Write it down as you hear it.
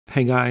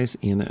Hey guys,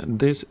 in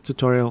this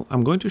tutorial,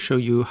 I'm going to show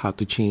you how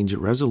to change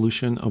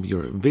resolution of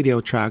your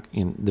video track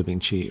in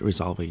DaVinci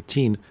Resolve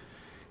 18.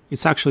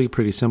 It's actually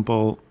pretty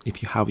simple.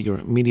 If you have your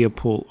media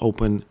pool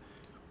open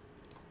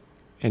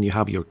and you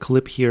have your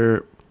clip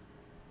here,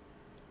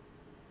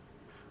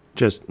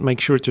 just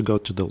make sure to go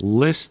to the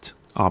list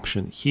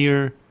option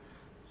here,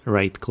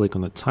 right click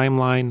on the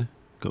timeline,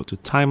 go to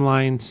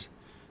timelines,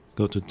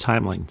 go to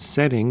timeline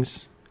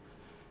settings,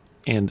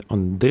 and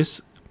on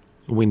this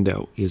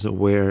window is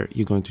where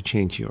you're going to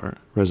change your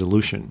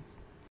resolution.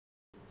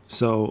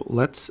 So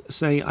let's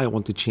say I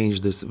want to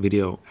change this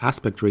video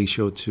aspect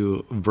ratio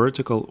to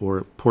vertical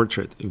or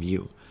portrait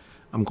view.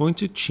 I'm going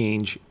to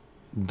change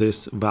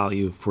this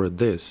value for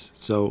this.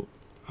 So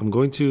I'm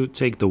going to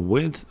take the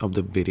width of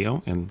the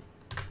video and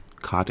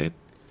cut it.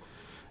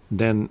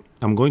 Then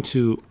I'm going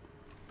to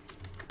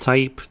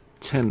type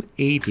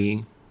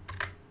 1080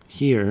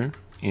 here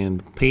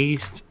and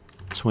paste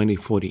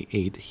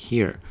 2048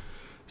 here.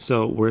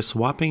 So we're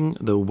swapping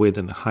the width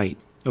and the height.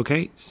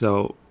 Okay,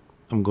 so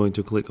I'm going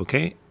to click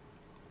OK.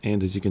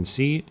 And as you can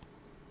see,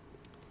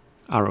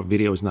 our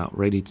video is now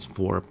ready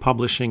for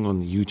publishing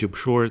on YouTube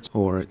Shorts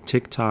or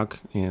TikTok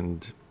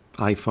and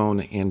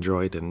iPhone,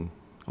 Android, and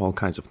all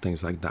kinds of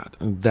things like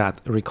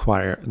that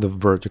require the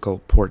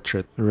vertical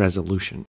portrait resolution.